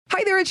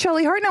there, it's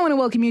Shelley Hart, and I want to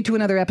welcome you to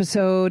another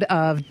episode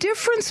of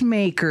Difference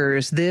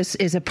Makers. This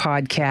is a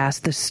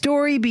podcast, the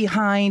story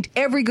behind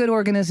every good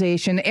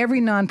organization,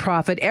 every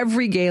nonprofit,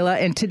 every gala,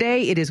 and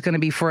today it is going to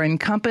be for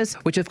Encompass,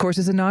 which of course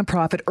is a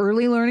nonprofit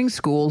early learning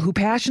school who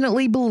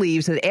passionately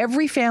believes that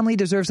every family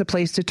deserves a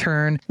place to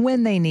turn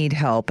when they need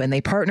help, and they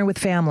partner with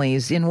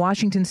families in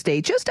Washington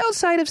State, just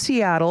outside of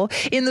Seattle,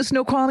 in the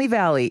Snoqualmie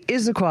Valley,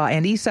 Issaquah,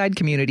 and Eastside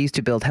communities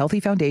to build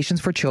healthy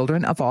foundations for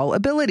children of all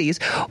abilities.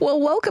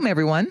 Well, welcome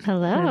everyone.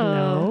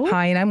 Hello.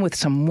 Hi, and I'm with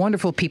some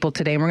wonderful people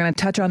today, and we're going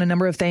to touch on a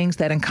number of things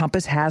that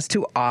Encompass has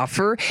to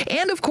offer.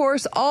 And, of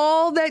course,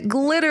 all that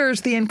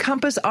glitters, the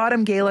Encompass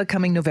Autumn Gala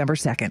coming November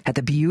 2nd at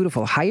the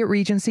beautiful Hyatt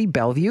Regency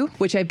Bellevue,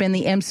 which I've been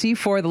the MC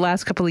for the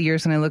last couple of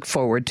years and I look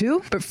forward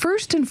to. But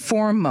first and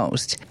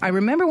foremost, I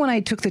remember when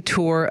I took the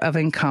tour of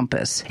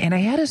Encompass, and I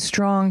had a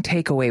strong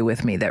takeaway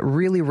with me that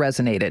really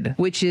resonated,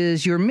 which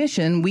is your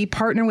mission: we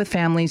partner with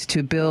families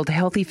to build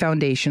healthy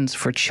foundations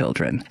for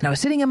children. And I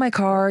was sitting in my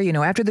car,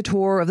 after the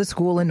tour of the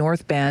school in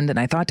North Bend, and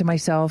I thought to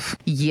myself,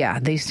 yeah,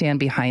 they stand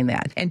behind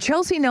that. And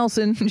Chelsea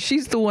Nelson,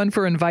 she's the one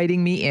for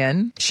inviting me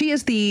in. She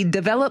is the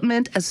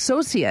Development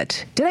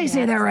Associate. Did I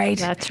say that right?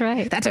 That's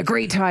right. That's a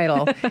great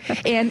title.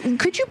 And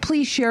could you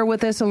please share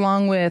with us,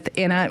 along with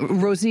Anna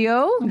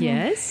Rosio?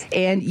 Yes.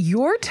 And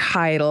your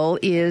title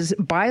is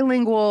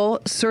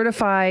Bilingual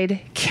Certified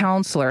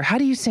Counselor. How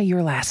do you say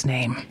your last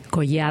name?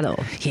 Collado.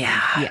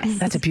 Yeah. Yes.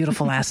 That's a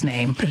beautiful last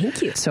name.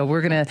 Thank you. So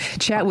we're going to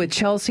chat with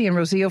Chelsea and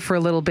Rosio for a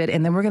little bit,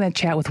 and then we're going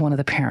to chat with one of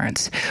the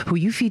parents who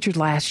you featured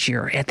last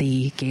year at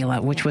the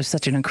gala, which was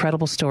such an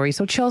incredible story.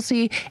 So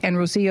Chelsea and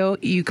Rosio,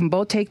 you can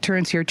both take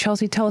turns here.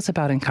 Chelsea, tell us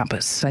about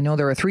Encompass. I know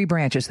there are 3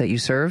 branches that you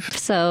serve.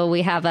 So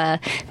we have a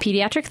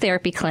pediatric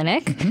therapy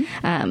clinic,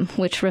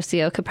 which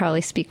Rosio could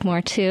probably speak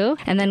more to.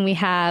 And then we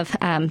have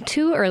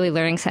 2 early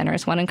learning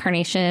centers, one in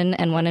Carnation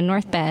and one in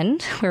North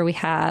Bend, where we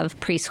have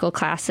preschool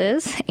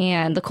classes.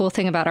 And the cool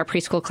thing about our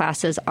preschool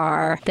classes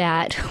are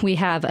that we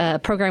have a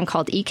program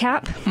called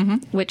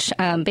ECAP, which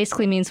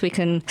basically means we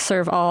can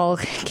serve all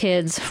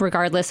kids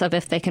regardless of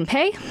if they can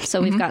pay.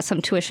 So we've got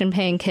some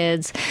tuition-paying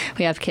kids.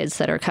 We have kids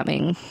that are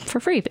coming for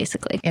free,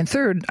 basically. And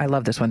third, I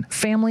love this one,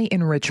 family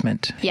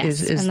enrichment.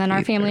 Yes, and then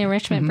our family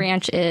enrichment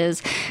branch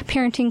is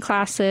parenting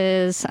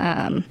classes.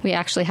 We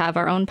actually have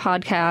our own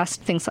podcast,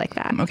 things like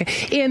that.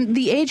 Okay. And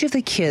the age of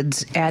the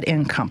kids at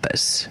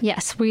Encompass?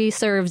 Yes, we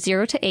serve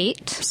 0 to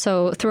 8.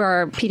 So through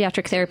our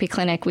pediatric therapy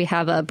clinic, we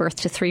have a birth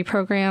to 3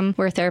 program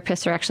where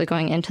therapists are actually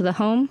going into the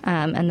home.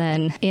 And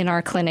then in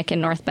our clinic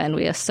in North Bend,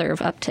 we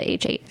serve up to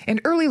age 8.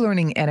 And early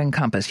learning at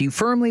Encompass, you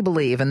firmly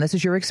believe, and this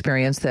is your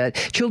experience, that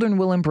children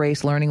will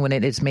embrace learning when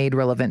it is made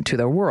relevant to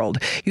their world.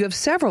 You have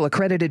several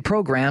accredited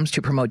programs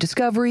to promote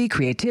discovery,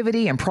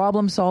 creativity, and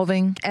problem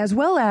solving, as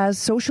well as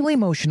social,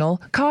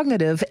 emotional,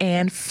 cognitive,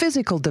 and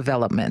physical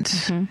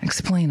development.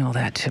 Explain all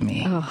that to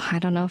me. Oh, I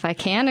don't know if I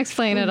can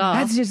explain it all.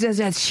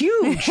 That's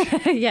huge.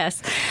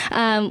 Yes.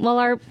 Well,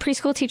 our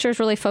preschool teachers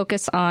really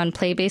focus on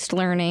play-based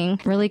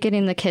learning, really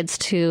getting the kids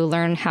to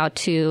learn how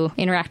to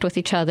interact with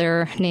each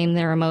other, name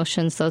their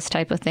emotions, those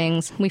type of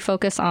things. We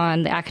focus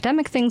on the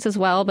academic things as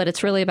well, but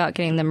it's really about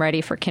getting them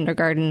ready for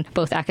kindergarten,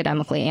 both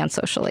academically and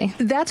socially.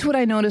 That's what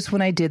I noticed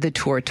when I did the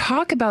tour.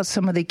 Talk about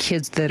some of the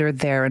kids that are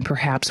there and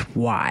perhaps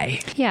why.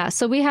 Yeah,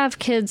 so we have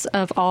kids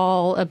of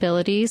all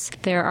abilities.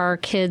 There are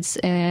kids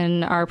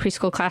in our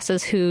preschool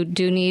classes who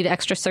do need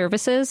extra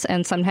services,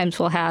 and sometimes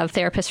we'll have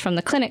therapists from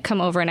the clinic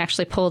come over and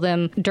actually pull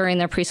them during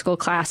their preschool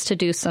class to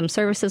do some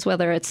services,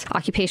 whether it's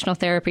occupational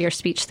therapy or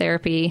speech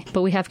therapy.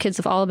 But we have kids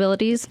of all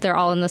abilities. They're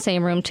all in the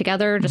same room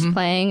together, just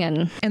playing.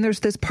 And there's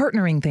this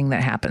partnering thing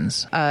that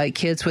happens.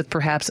 Kids with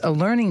perhaps a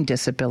learning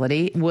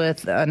disability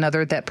with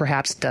another that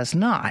perhaps does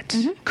not.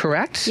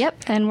 Correct?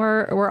 Yep. And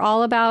we're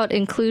all about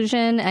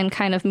inclusion and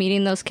kind of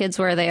meeting those kids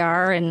where they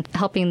are and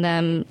helping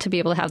them to be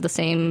able to have the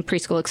same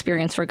preschool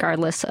experience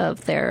regardless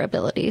of their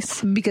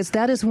abilities. Because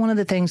that is one of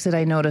the things that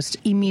I noticed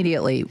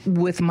immediately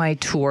with my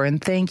tour,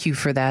 and thank you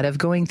for that, of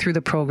going through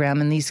the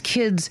program and these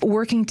kids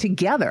working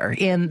together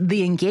and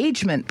the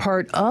engagement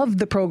part of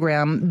the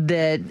program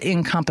that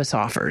Encompass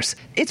offers.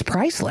 It's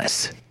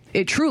priceless.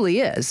 It truly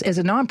is. As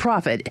a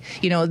nonprofit,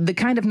 the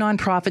kind of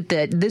nonprofit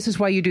that this is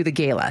why you do the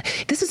gala.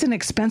 This is an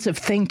expensive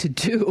thing to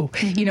do.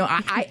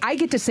 I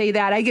get to say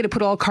that. I get to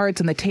put all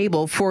cards on the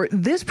table for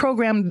this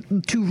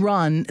program to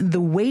run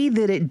the way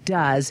that it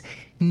does.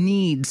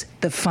 Needs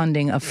the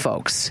funding of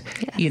folks,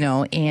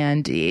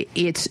 and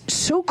it's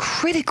so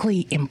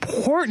critically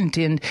important.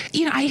 And,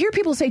 I hear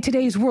people say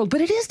today's world,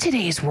 but it is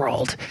today's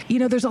world.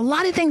 There's a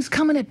lot of things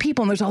coming at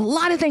people, and there's a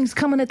lot of things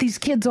coming at these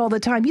kids all the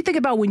time. You think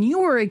about when you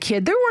were a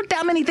kid, there weren't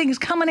that many things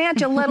coming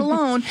at you, let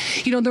alone,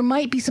 there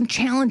might be some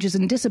challenges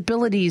and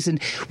disabilities. And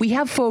we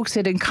have folks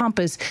at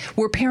Encompass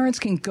where parents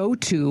can go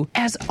to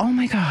as, oh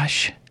my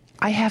gosh,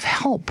 I have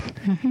help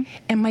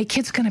and my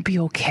kid's going to be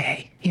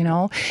okay.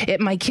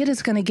 My kid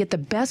is going to get the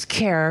best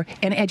care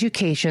and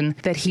education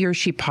that he or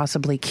she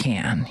possibly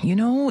can,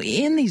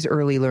 in these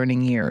early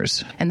learning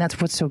years. And that's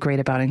what's so great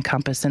about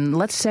Encompass. And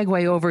let's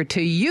segue over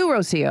to you,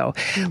 Rocio.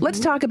 Mm-hmm. Let's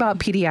talk about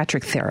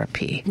pediatric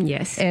therapy.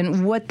 Yes.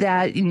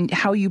 And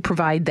how you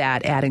provide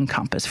that at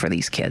Encompass for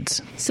these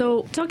kids.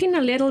 So talking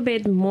a little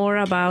bit more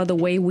about the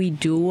way we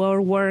do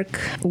our work,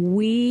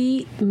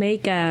 we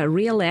make a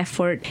real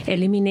effort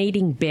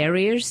eliminating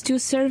barriers to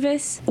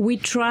service. We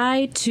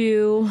try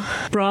to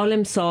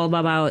problem solve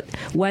about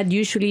what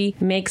usually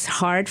makes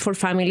hard for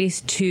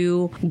families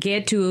to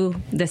get to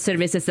the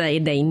services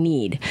that they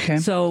need. Okay.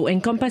 So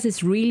Encompass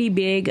is really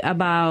big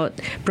about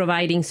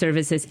providing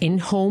services in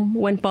home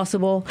when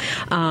possible,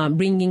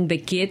 bringing the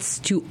kids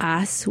to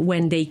us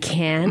when they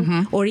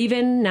can, or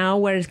even now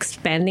we're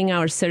expanding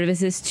our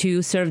services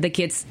to serve the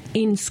kids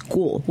in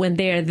school when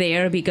they're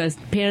there because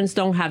parents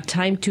don't have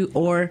time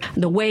or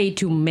the way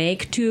to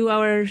make to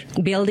our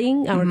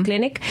building, our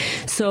clinic.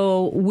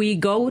 So we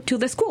go to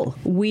the school.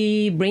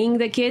 We bring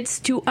the kids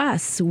to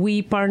us.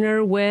 We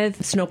partner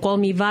with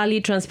Snoqualmie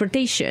Valley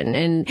Transportation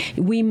and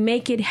we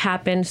make it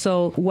happen.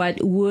 So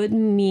what would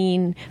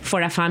mean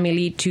for a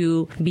family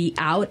to be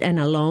out and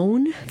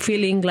alone,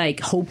 feeling like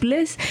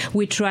hopeless,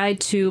 we try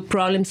to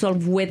problem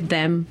solve with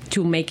them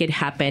to make it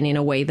happen in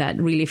a way that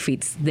really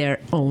fits their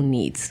own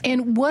needs.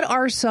 And what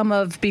are some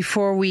of,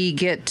 before we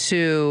get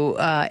to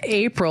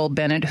April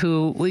Bennett,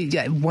 who we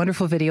got a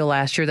wonderful video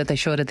last year that they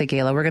showed at the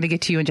gala. We're going to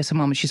get to you in just a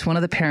moment. She's one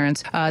of the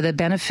parents that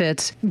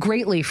benefits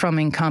greatly from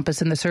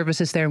Encompass and the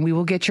services there, and we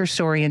will get your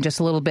story in just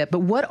a little bit. But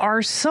what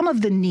are some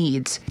of the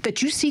needs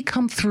that you see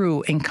come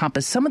through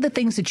Encompass, some of the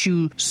things that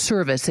you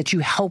service, that you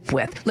help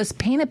with? Let's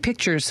paint a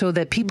picture so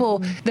that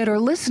people that are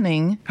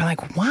listening are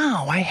like,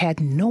 wow, I had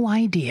no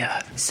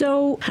idea.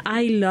 So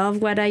I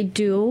love what I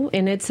do,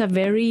 and it's a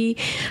very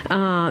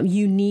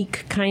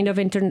unique kind of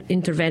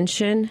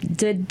intervention.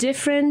 The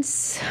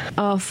difference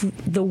of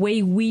the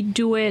way we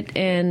do it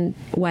and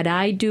what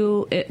I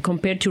do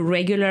compared to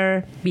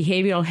regular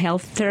behavioral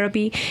health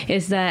therapy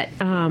is that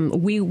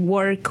we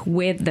work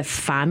with the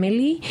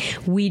family.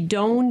 We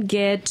don't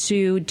get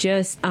to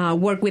just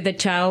work with the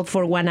child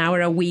for 1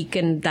 hour a week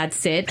and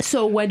that's it.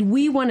 So what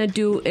we want to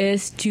do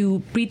is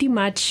to pretty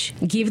much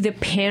give the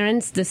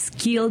parents the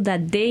skill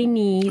that they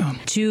need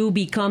to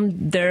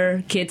become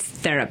their kid's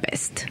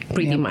therapist,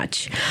 pretty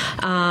much.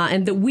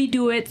 And we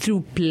do it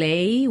through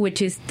play,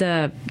 which is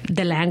the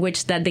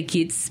language that the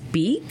kids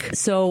speak.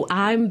 So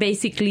I'm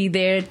basically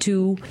there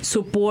to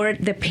support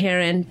the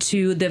parent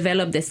to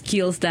develop the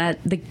skills that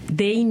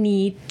they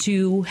need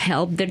to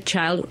help their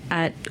child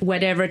at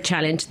whatever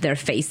challenge they're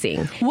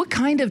facing. What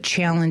kind of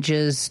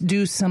challenges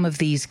do some of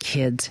these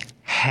kids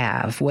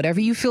have, whatever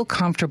you feel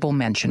comfortable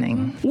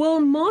mentioning? Well,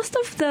 most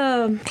of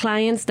the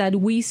clients that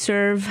we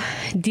serve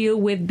deal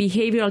with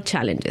behavioral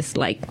challenges.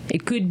 Like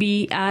it could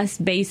be as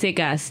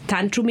basic as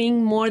tantruming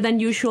more than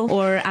usual,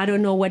 or I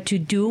don't know what to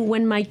do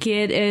when my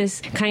kid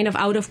is kind of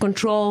out of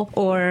control,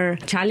 or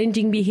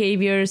challenging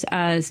behaviors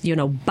as,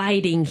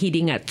 biting,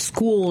 hitting at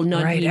school,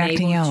 not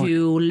being able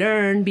to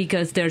learn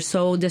because they're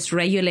so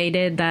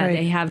dysregulated that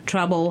they have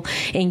trouble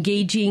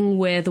engaging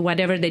with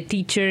whatever the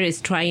teacher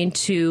is trying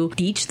to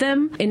teach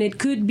them. And it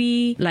could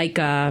be like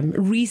a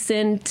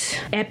recent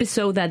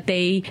episode that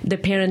the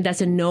parent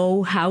doesn't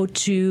know how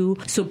to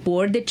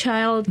support the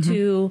child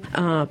to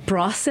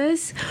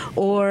process,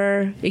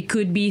 or it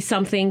could be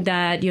something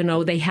that,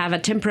 they have a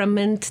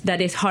temperament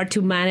that is hard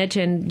to manage,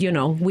 and,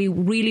 we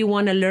really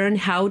want to learn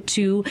how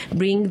to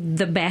bring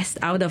the best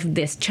out of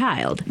this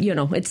child.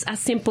 It's as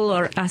simple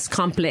or as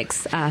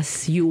complex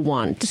as you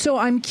want. So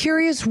I'm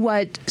curious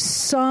what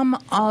some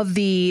of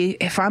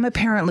if I'm a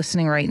parent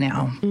listening right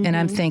now and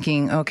I'm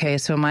thinking, okay,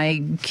 so my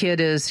kid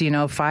is,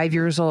 5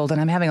 years old and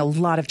I'm having a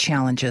lot of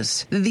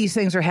challenges. These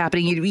things are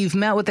happening. You've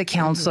met with a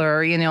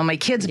counselor, my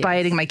kid's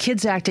biting, my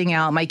kid's acting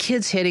out, my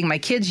kid's hitting, my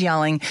kid's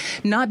yelling,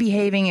 not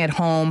behaving at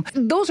home.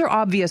 Those are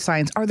obvious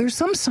signs. Are there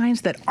some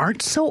signs that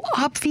aren't so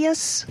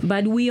obvious?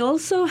 But we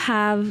also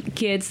have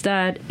kids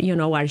that,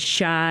 are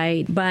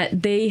shy, but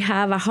they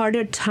have a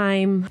harder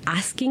time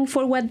asking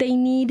for what they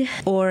need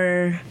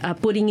or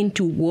putting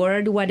into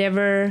word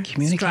whatever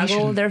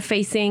struggle they're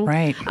facing.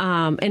 Right.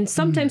 And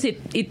sometimes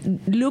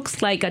it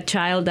looks like a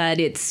child that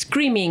it's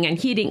screaming and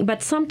hitting,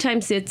 but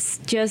sometimes it's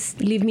just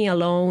leave me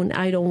alone.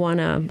 I don't want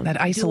to. That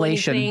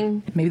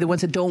isolation. Maybe the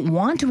ones that don't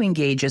want to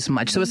engage as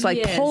much. So it's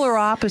like polar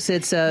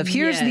opposites of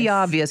here's the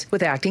obvious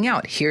with acting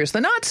out. Here's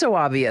the not so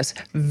obvious.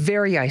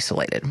 Very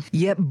isolated.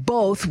 Yet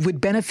both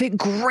would benefit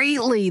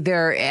greatly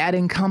there at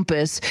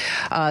Encompass.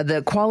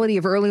 The quality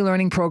of early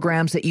learning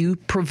programs that you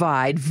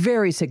provide,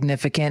 very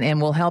significant,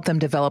 and will help them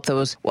develop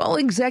those,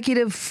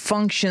 executive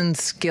function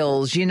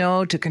skills,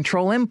 to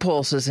control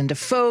impulses and to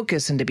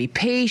focus and to be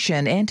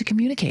patient and to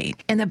communicate.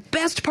 And the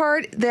best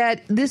part,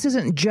 that this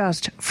isn't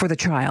just for the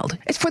child.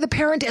 It's for the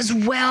parent as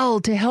well,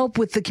 to help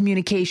with the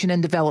communication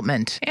and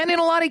development. And in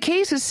a lot of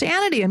cases,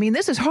 sanity. I mean,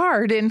 this is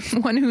hard, and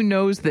one who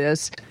knows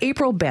this.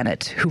 April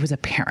Bennett, who was a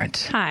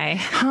parent.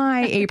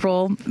 Hi,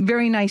 April.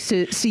 Very nice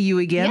to see you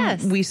again.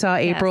 Yes. We saw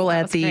April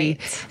at the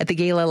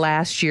gala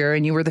last year,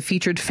 and you were the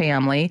featured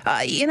family.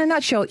 In a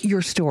nutshell,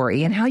 your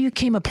story and how you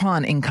came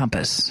upon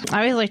Encompass. I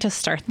always like to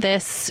start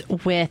this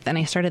with, and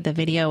I started the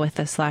video with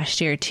this last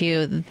year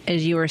too,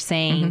 as you were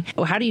saying,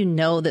 well, how do you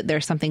know that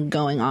there's something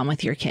going on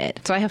with your kid?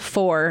 So I have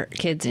 4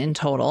 kids in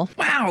total.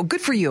 Wow,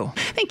 good for you.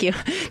 Thank you.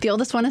 The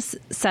oldest one is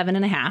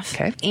 7.5.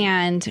 Okay.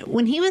 And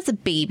when he was a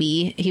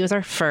baby, he was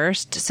our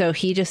first, so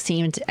he just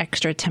seemed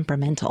extra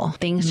temperamental.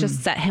 Things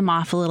just set him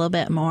off a little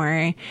bit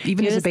more.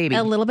 Even as a baby.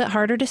 A little bit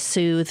harder to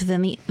soothe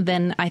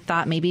than I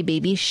thought maybe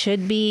babies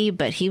should be,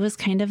 but he was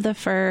kind of the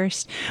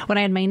first. When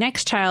I had my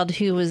next child,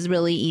 who was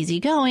really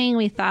easygoing,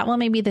 we thought, well,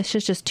 maybe this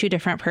is just 2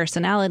 different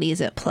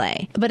personalities at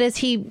play. But as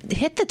he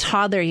hit the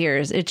toddler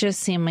years, it just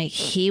seemed like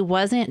he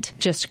wasn't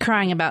just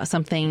crying about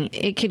something.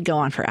 It could go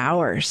on for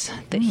hours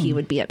that he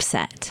would be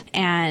upset.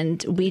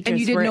 And we just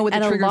you didn't were know what the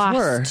at a triggers loss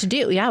were. to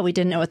do. Yeah, we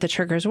didn't know what the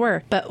triggers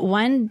were. But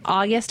one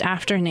August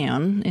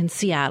afternoon in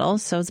Seattle,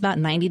 so it's about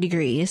 90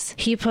 degrees,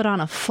 he put on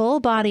a full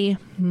body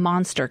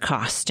monster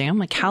costume,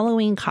 like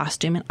Halloween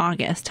costume in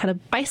August, had a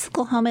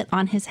bicycle helmet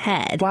on his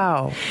head.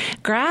 Wow.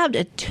 Grabbed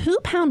a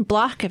 2-pound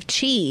block of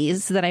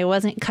cheese that I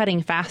wasn't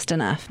cutting fast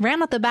enough,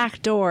 ran out the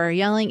back door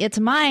yelling, "It's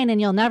mine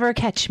and you'll never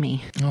catch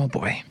me." Oh,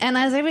 boy. And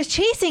as I was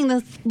chasing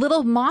this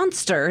little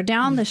monster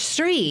down the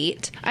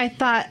street, I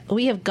thought,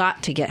 we have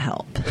got to get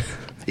help.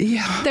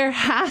 Yeah. There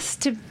has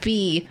to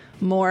be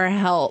more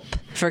help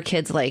for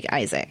kids like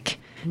Isaac.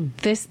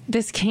 This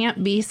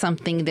can't be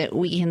something that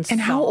we can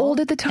And how solve old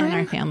at the time? in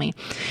our family.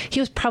 He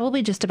was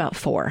probably just about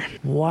 4.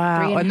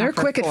 Wow. And they're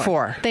quick at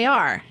 4. They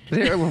are.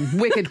 They're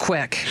wicked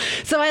quick.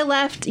 So I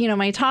left,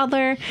 my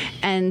toddler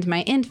and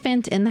my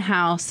infant in the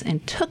house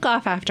and took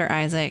off after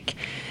Isaac.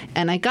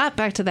 And I got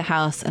back to the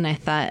house and I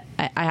thought,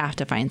 I have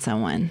to find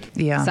someone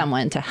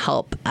to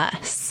help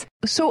us.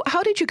 So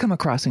how did you come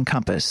across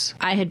Encompass?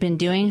 I had been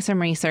doing some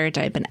research.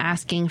 I had been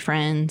asking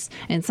friends,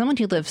 and someone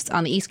who lives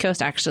on the East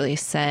Coast actually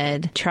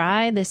said,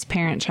 try this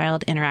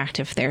parent-child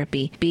interactive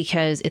therapy,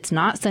 because it's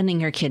not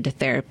sending your kid to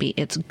therapy.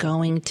 It's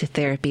going to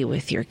therapy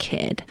with your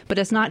kid. But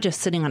it's not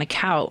just sitting on a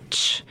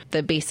couch,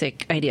 the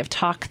basic idea of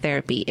talk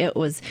therapy. It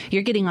was,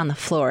 you're getting on the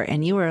floor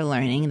and you are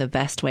learning the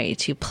best way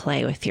to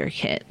play with your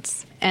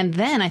kids. And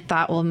then I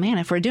thought, well, man,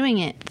 if we're doing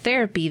it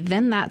therapy,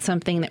 then that's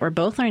something that we're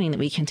both learning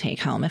that we can take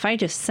home. If I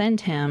just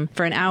send him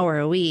for an hour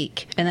a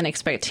week and then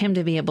expect him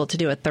to be able to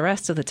do it the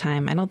rest of the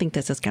time, I don't think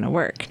this is going to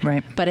work.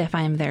 Right. But if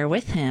I'm there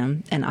with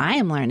him and I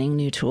am learning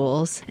new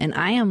tools and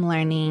I am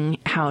learning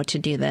how to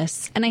do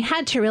this, and I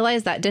had to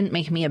realize that didn't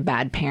make me a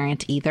bad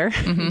parent either.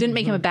 It didn't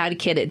make him a bad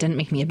kid. It didn't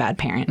make me a bad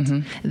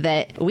parent.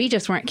 That we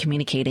just weren't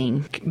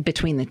communicating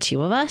between the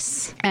two of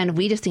us. And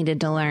we just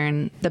needed to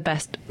learn the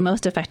best,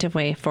 most effective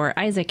way for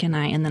Isaac and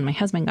I, and then my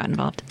husband got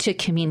involved, to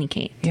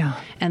communicate. Yeah.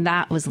 And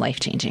that was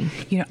life-changing.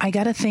 I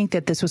got to think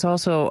that this was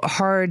also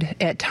hard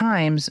at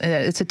times.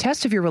 It's a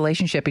test of your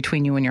relationship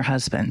between you and your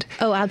husband.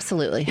 Oh,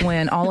 absolutely.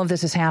 When all of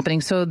this is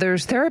happening. So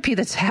there's therapy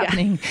that's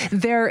happening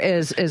there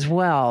as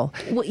well.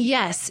 Well,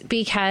 yes,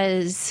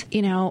 because,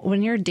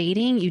 when you're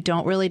dating, you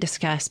don't really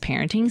discuss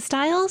parenting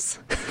styles.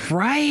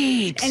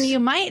 Right. And you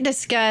might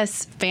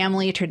discuss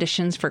family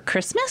traditions for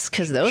Christmas,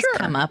 because those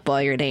come up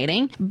while you're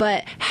dating.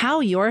 But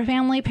how your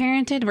family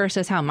parented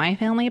versus how my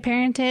family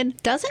parented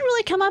doesn't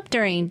really come up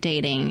during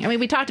dating. I mean,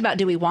 we talked about,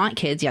 do we want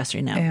kids? Yes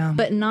or no.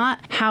 But not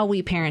how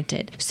we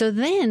parented. So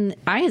then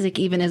Isaac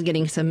even is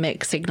getting some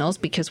mixed signals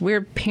because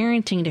we're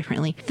parenting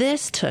differently.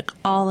 This took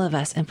all of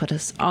us and put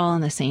us all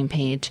on the same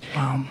page.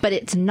 Wow. But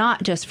it's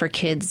not just for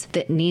kids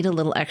that need a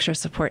little extra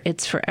support.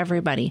 It's for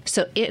everybody.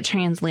 So it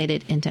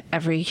translated into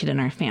every kid in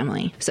our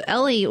family. So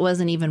Ellie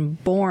wasn't even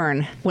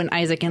born when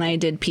Isaac and I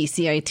did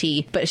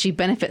PCIT, but she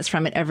benefits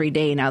from it every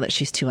day now that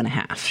she's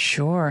 2.5.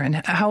 Sure. And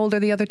how old are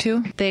the other two?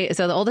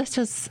 So the oldest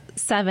is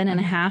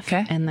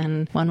 7.5, and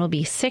then one will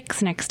be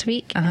 6 next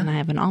week, and I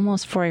have an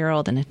almost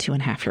 4-year-old and a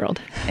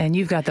 2.5-year-old. And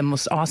you've got the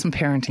most awesome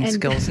parenting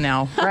skills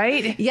now,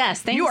 right?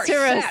 Yes, thanks to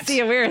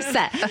Rosia, we're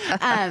set.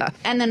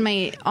 And then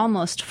my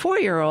almost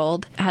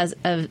 4-year-old has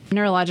a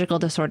neurological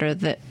disorder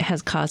that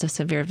has caused a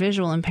severe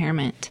visual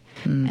impairment.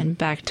 And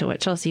back to what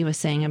Chelsea was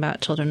saying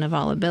about children of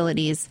all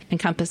abilities,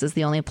 Encompass is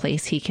the only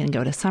place he can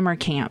go to summer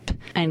camp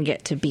and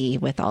get to be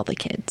with all the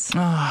kids.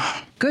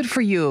 Oh, good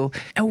for you.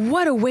 And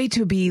what a way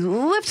to be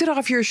lifted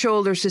off your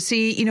shoulders to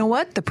see,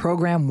 the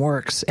program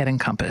works at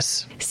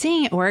Encompass.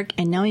 Seeing it work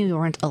and knowing we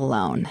weren't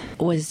alone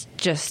was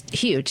just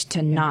huge,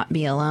 to not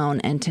be alone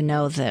and to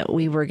know that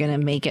we were going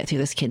to make it through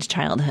this kid's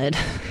childhood.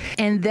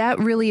 And that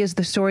really is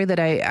the story that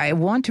I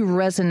want to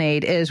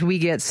resonate as we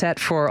get set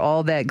for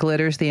All That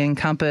Glitters, the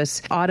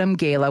Encompass Autumn Autumn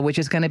Gala, which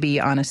is going to be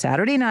on a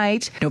Saturday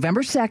night,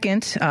 November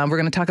 2nd. We're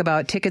going to talk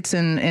about tickets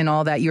and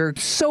all that. You're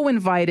so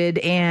invited,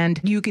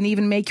 and you can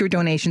even make your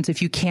donations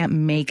if you can't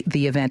make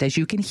the event. As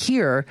you can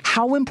hear,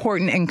 how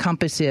important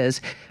Encompass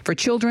is for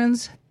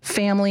children's,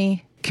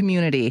 family,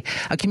 community,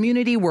 a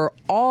community where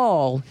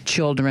all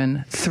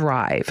children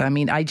thrive. I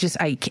mean, I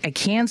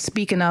can't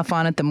speak enough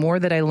on it the more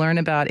that I learn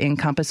about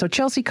Encompass. So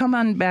Chelsea, come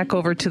on back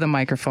over to the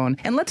microphone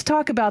and let's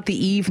talk about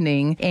the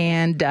evening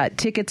and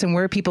tickets and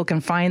where people can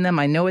find them.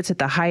 I know it's at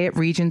the Hyatt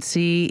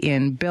Regency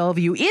in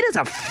Bellevue. It is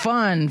a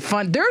fun.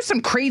 There's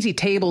some crazy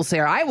tables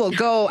there. I will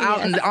go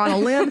out on a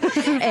limb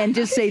and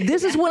just say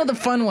this is one of the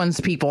fun ones,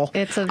 people.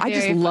 I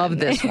just love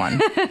this one.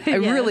 I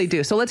really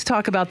do. So let's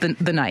talk about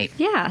the night.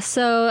 Yeah.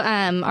 So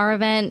our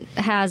event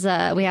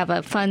we have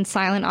a fun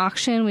silent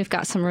auction. We've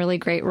got some really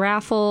great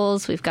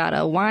raffles. We've got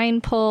a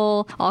wine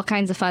pull, all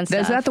kinds of fun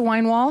stuff. Is that the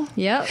wine wall?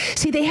 Yep.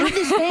 See, they have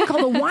this thing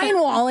called the wine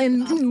wall,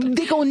 and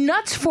they go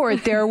nuts for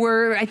it there,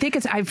 where I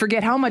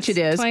forget how much it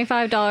is.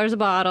 $25 a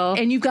bottle.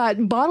 And you've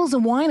got bottles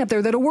of wine up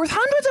there that are worth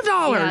hundreds of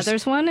dollars. Yeah,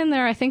 there's one in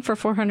there, I think, for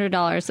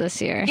 $400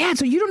 this year. Yeah,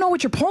 so you don't know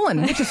what you're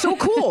pulling, which is so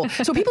cool.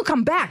 So people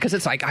come back because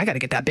it's like, I got to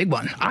get that big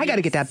one. I got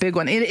to get that big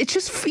one. And it's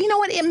just, you know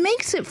what? It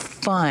makes it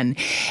fun.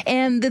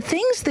 And the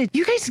things that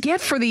you guys get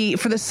for the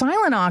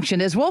silent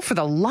auction as well for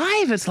the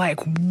live, it's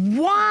like,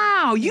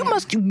 wow, you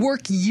must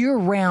work year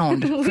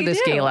round for this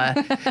gala.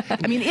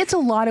 I mean, it's a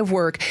lot of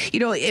work.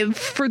 You know,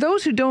 for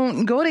those who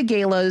don't go to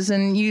galas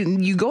and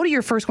you go to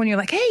your first one, you're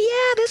like, hey,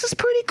 yeah, this is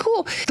pretty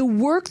cool. The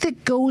work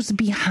that goes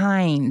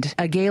behind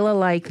a gala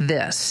like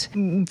this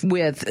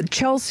with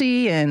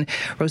Chelsea and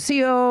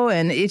Rocio,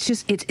 and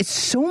it's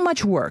so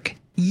much work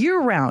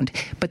year round,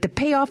 but the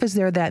payoff is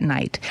there that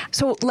night.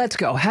 So let's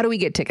go. How do we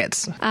get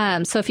tickets?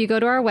 So if you go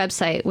to our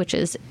website, which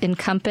is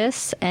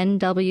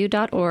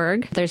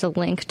encompassnw.org, there's a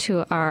link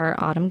to our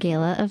Autumn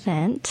Gala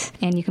event,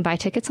 and you can buy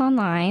tickets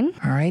online.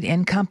 All right,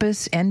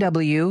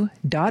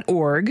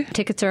 encompassnw.org.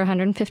 Tickets are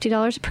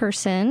 $150 a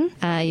person.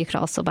 You could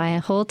also buy a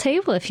whole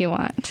table if you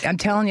want. I'm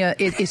telling you,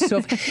 it is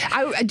so...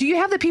 do you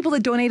have the people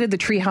that donated the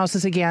tree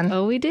houses again?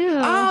 Oh, we do.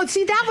 Oh,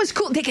 see, that was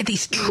cool. They get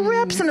these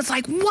trips, and it's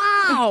like,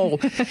 wow.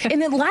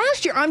 And then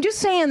last year, I'm just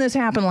saying this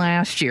happened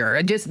last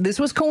year. This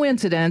was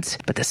coincidence,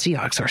 but the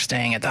Seahawks are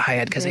staying at the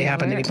Hyatt because they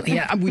happen to be playing.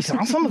 Yeah, we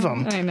saw some of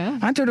them. I know.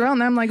 I turned around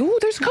and I'm like, oh,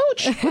 there's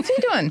Coach. What's he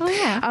doing? Oh,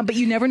 yeah. But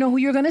you never know who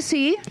you're going to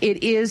see.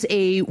 It is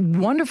a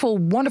wonderful,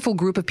 wonderful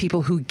group of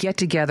people who get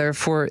together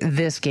for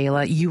this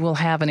gala. You will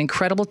have an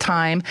incredible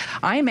time.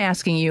 I'm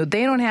asking you.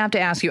 They don't have to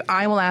ask you.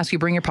 I will ask you,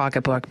 bring your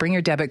pocketbook, bring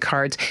your debit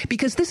cards,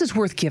 because this is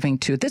worth giving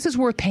to. This is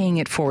worth paying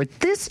it forward.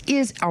 This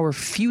is our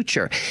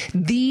future.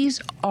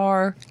 These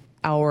are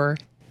our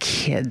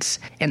kids.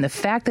 And the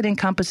fact that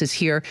Encompass is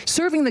here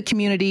serving the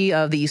community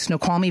of the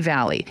Snoqualmie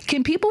Valley.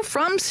 Can people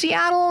from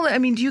Seattle, I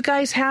mean, do you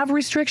guys have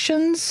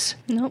restrictions?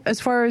 Nope.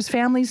 As far as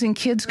families and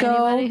kids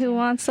go? Anybody who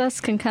wants us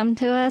can come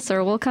to us,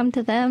 or we'll come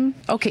to them.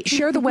 Okay,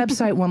 share the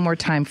website one more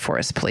time for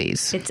us,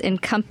 please. It's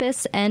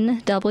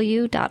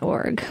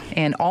encompassnw.org.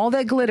 And all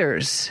that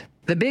glitters.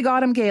 The Big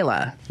Autumn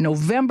Gala,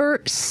 November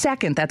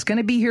 2nd. That's going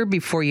to be here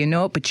before you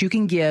know it, but you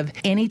can give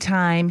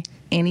anytime,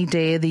 any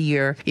day of the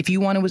year. If you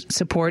want to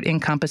support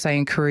Encompass, I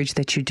encourage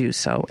that you do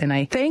so. And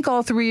I thank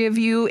all three of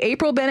you.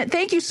 April Bennett,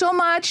 thank you so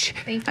much.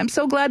 Thank you. I'm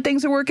so glad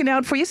things are working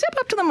out for you. Step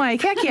up to the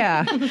mic. Heck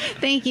yeah.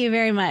 Thank you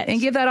very much.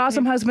 And give that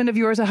awesome husband of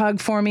yours a hug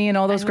for me and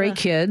all those great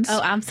kids. Oh,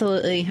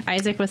 absolutely.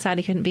 Isaac was sad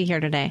he couldn't be here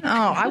today. Oh,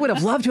 I would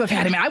have loved to have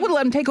had him. I would have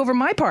let him take over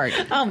my part.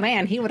 Oh,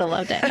 man, he would have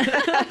loved it.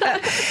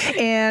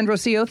 And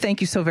Rocio, thank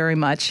you so very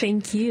much.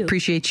 Thank you.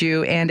 Appreciate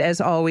you. And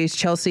as always,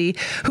 Chelsea,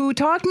 who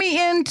talked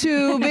me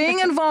into being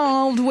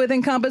involved with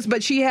Encompass,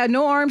 but she had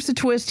no arms to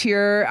twist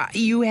here.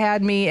 You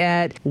had me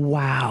at,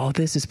 wow,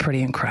 this is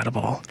pretty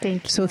incredible.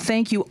 Thank you. So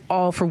thank you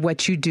all for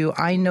what you do.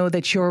 I know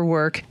that your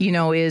work,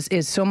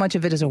 is so much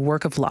of it is a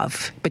work of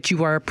love, but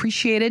you are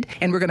appreciated,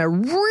 and we're going to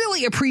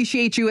really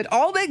appreciate you at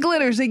All That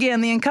Glitters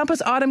again, the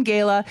Encompass Autumn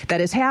Gala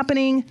that is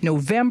happening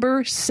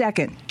November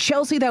 2nd.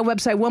 Chelsea, that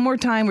website one more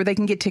time where they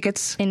can get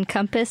tickets.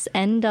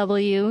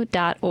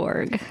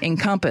 encompassnw.org.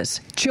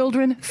 Encompass.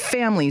 Children,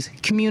 families,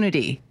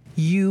 community.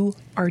 You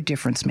are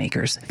difference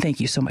makers. Thank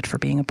you so much for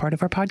being a part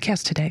of our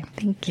podcast today.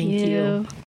 Thank you.